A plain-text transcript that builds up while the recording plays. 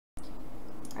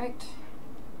Right.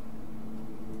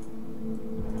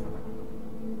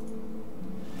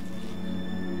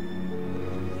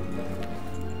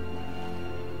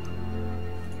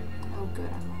 Oh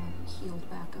good, I'm all healed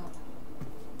back up.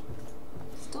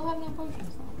 Still have no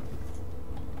potions though.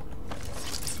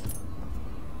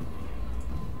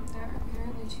 There are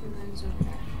apparently 2 rooms over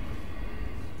there.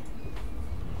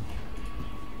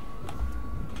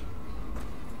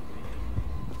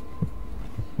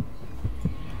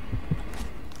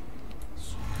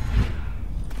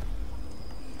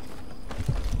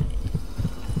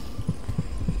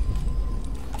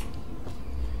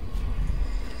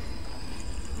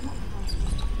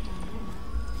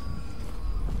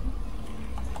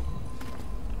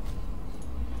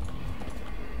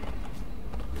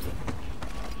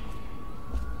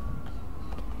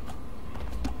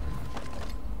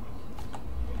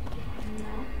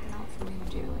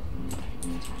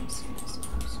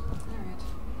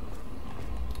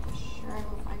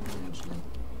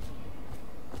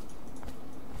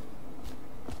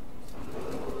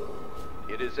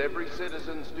 It is every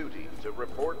citizen's duty to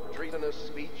report treasonous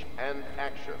speech and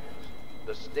actions.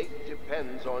 The state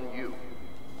depends on you.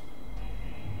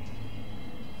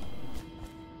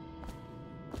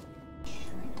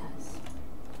 Sure it does.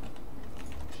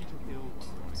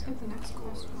 Let's get the next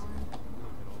quest on.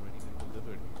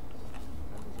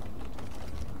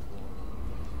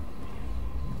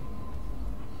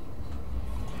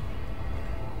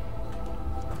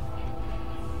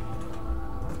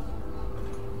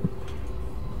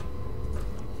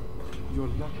 You're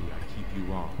lucky I keep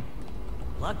you on.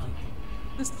 Lucky?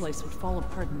 This place would fall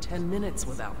apart in 10 minutes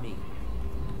without me.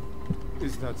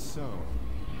 Is that so?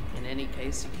 In any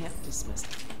case, you can't dismiss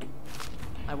it.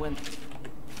 I went through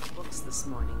the books this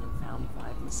morning and found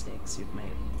 5 mistakes you've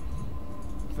made.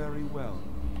 Very well.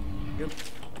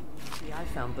 See, I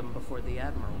found them before the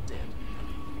Admiral did.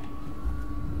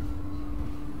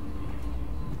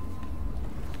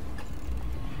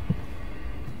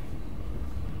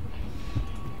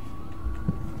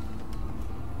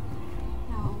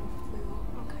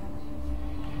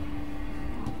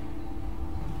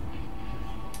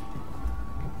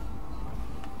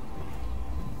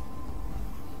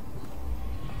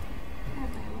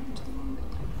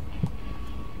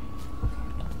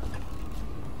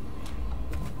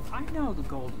 I know the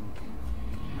golden.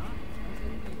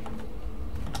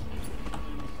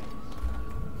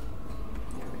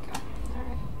 There we go.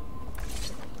 Alright.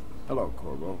 Hello,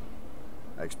 Corvo.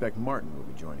 I expect Martin will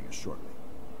be joining us shortly.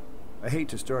 I hate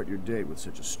to start your day with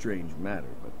such a strange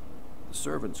matter, but the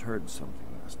servants heard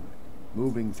something last night,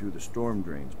 moving through the storm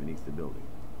drains beneath the building.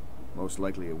 Most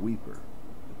likely a weeper,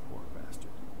 the poor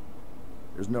bastard.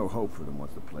 There's no hope for them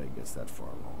once the plague gets that far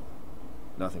along.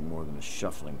 Nothing more than a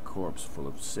shuffling corpse full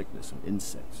of sickness and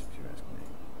insects, if you ask me.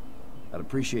 I'd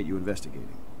appreciate you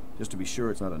investigating, just to be sure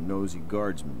it's not a nosy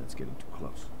guardsman that's getting too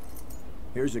close.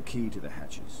 Here's a key to the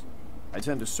hatches. I'd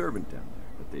send a servant down there,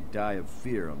 but they'd die of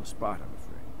fear on the spot, I'm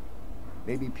afraid.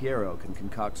 Maybe Piero can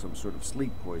concoct some sort of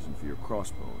sleep poison for your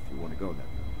crossbow if you want to go that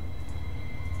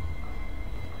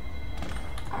route.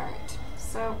 Alright,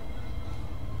 so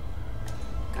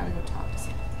gotta go talk to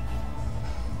someone.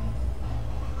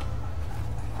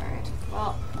 Alright,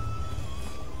 well,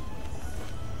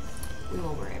 we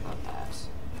will worry about that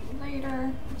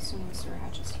later. Assuming the sewer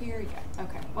hatch is here. Yeah,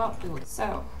 okay, well, we will.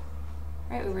 So,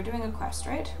 right, we were doing a quest,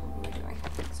 right? What were we doing?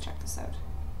 Let's check this out.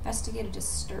 Investigate a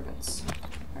disturbance.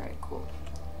 Alright, cool.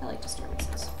 I like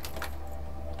disturbances.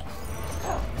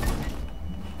 Oh.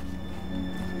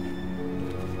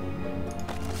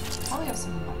 Probably have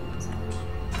some buttons out.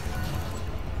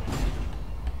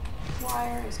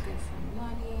 Wire is good for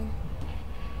money.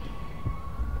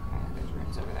 Alright, there's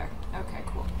rooms over there. Okay,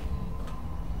 cool.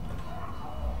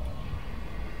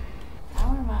 How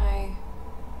am I...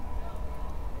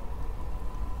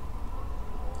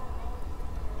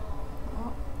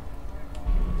 Oh.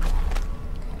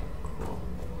 Okay, cool.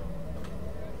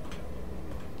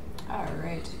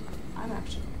 Alright. I'm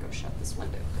actually gonna go shut this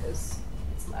window because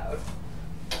it's loud.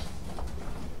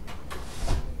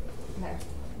 There.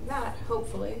 That,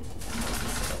 hopefully,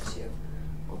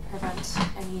 will prevent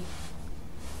any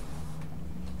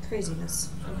craziness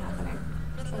from happening.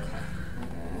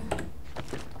 Okay.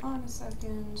 On a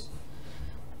second.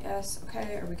 Yes,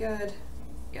 okay, are we good?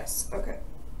 Yes, okay.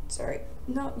 Sorry.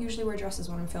 No, usually wear dresses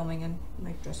when I'm filming, and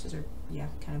my dresses are, yeah,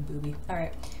 kind of booby.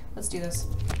 Alright, let's do this.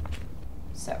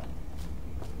 So.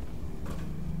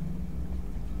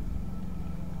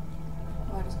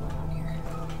 What is going on here?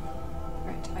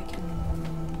 Right, I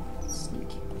can sneak.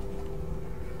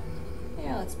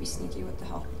 Yeah, let's be sneaky, what the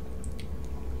hell.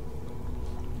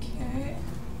 Okay.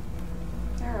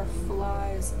 There are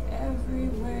flies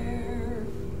everywhere.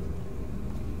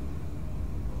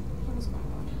 What is going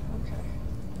on? Okay.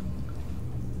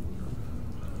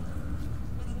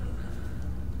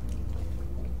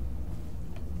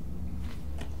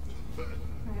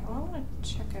 Alright, well, I want to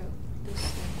check out this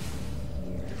thing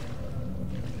here.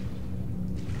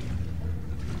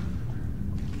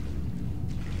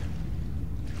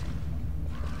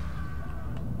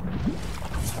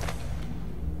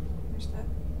 There's that.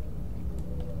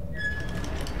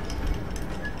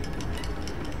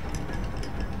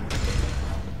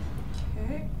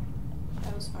 Okay.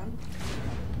 That was fun.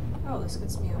 Oh, this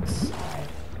gets me outside.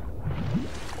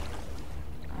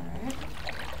 Alright.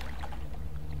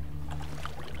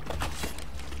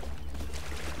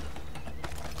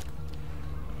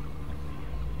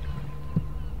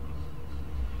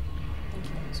 I think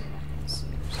those are back in the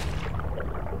sewers.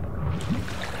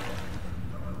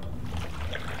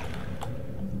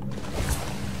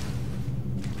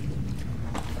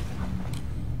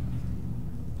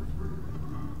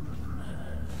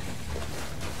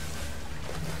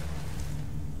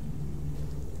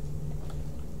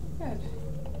 Good.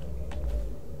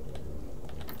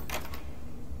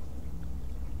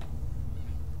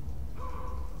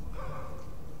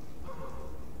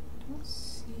 Don't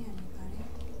see anybody.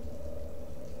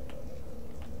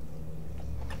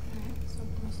 Alright, let's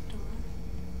open this door.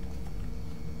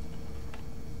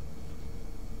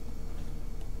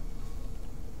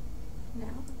 Now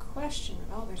the question,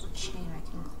 oh, there's a chain I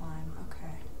can climb.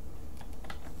 Okay.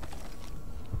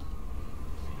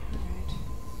 Alright.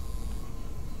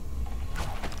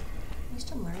 At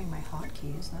least I'm learning my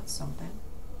hotkeys, that's something.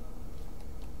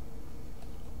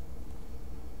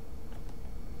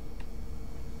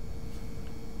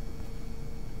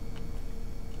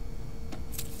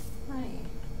 Money.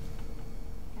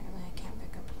 Apparently I can't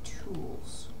pick up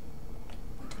tools.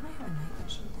 Wait, don't I have a night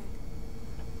vision thing?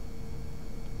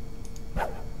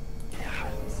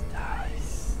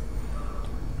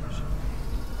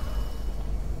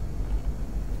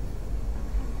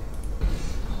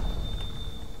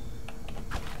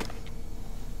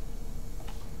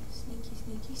 Sneaky,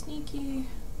 sneaky, sneaky.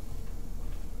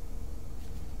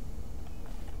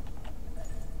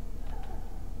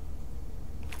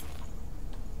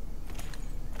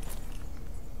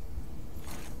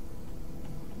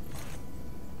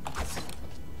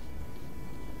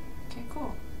 Okay,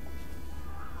 cool.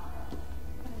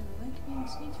 I like being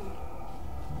sneaky.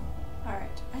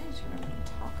 Alright, I need to remember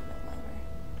to talk a bit louder.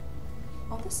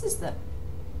 Oh, this is the...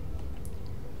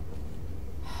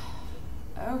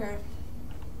 Okay.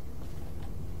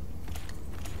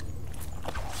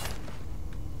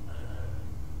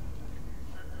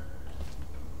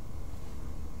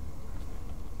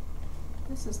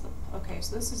 This is the... Okay,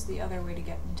 so this is the other way to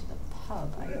get into the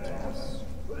pub, I guess.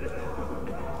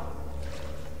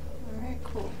 Alright,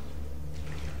 cool.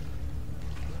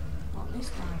 Well, at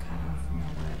least now I kind of know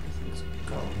where everything's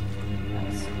going.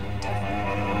 That's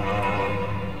definitely...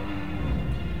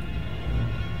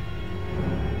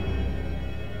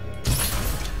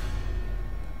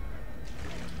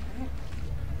 Alright.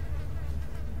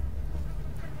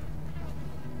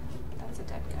 That's a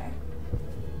dead guy.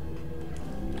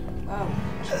 Oh,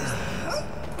 jeez.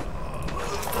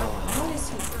 What is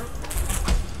he?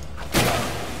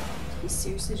 Did he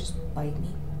seriously just bite me?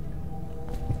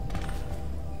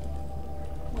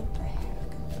 What the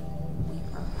heck?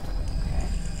 Weeper. Okay.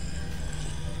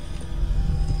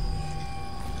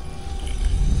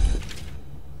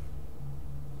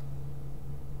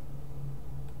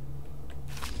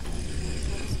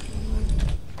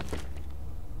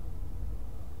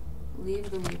 Leave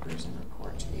the Weepers and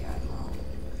report to the Admiral.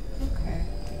 Okay.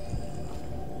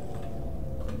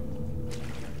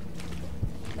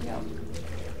 Yep.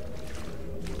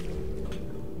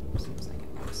 Seems like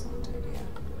an excellent idea.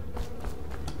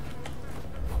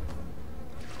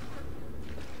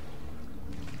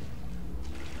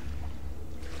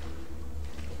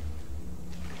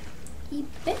 He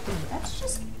bit me. That's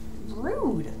just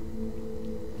rude.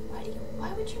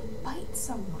 Why would you bite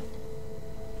someone?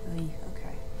 Oy,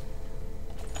 okay.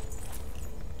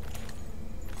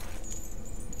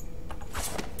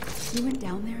 You went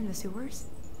down there in the sewers?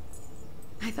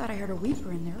 I thought I heard a Weeper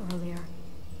in there earlier.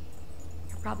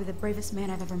 You're probably the bravest man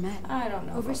I've ever met. I don't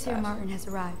know Overseer about that. Martin has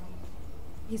arrived.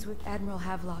 He's with Admiral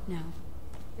Havelock now.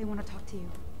 They want to talk to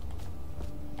you.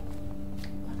 I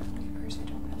don't really understand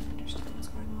what's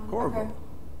going on. Corvo, Okay.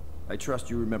 I trust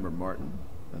you remember Martin,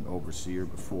 an overseer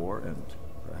before, and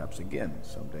perhaps again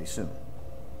someday soon.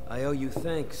 I owe you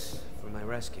thanks for my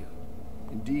rescue.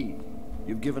 Indeed,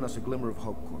 you've given us a glimmer of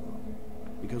hope, Corvo.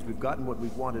 Because we've gotten what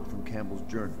we've wanted from Campbell's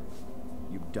journal.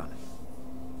 You've done it.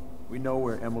 We know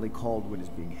where Emily Caldwin is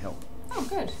being held. Oh,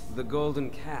 good. The Golden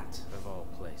Cat, of all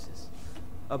places.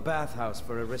 A bathhouse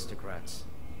for aristocrats.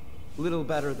 Little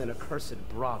better than a cursed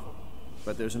brothel.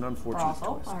 But there's an unfortunate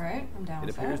Brothel. twist. All right, I'm down It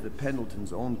with appears that. that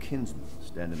Pendleton's own kinsmen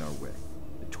stand in our way.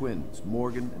 The twins,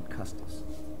 Morgan and Custis.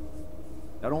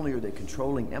 Not only are they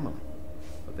controlling Emily,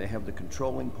 but they have the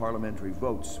controlling parliamentary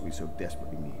votes we so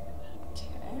desperately need.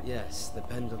 Okay. Yes, the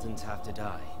Pendletons have to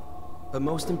die. But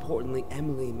most importantly,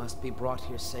 Emily must be brought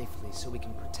here safely so we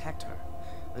can protect her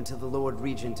until the Lord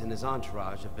Regent and his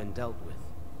entourage have been dealt with.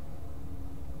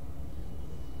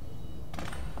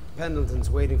 Pendleton's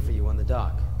waiting for you on the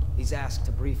dock. He's asked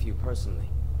to brief you personally.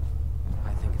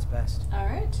 I think it's best. All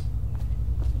right.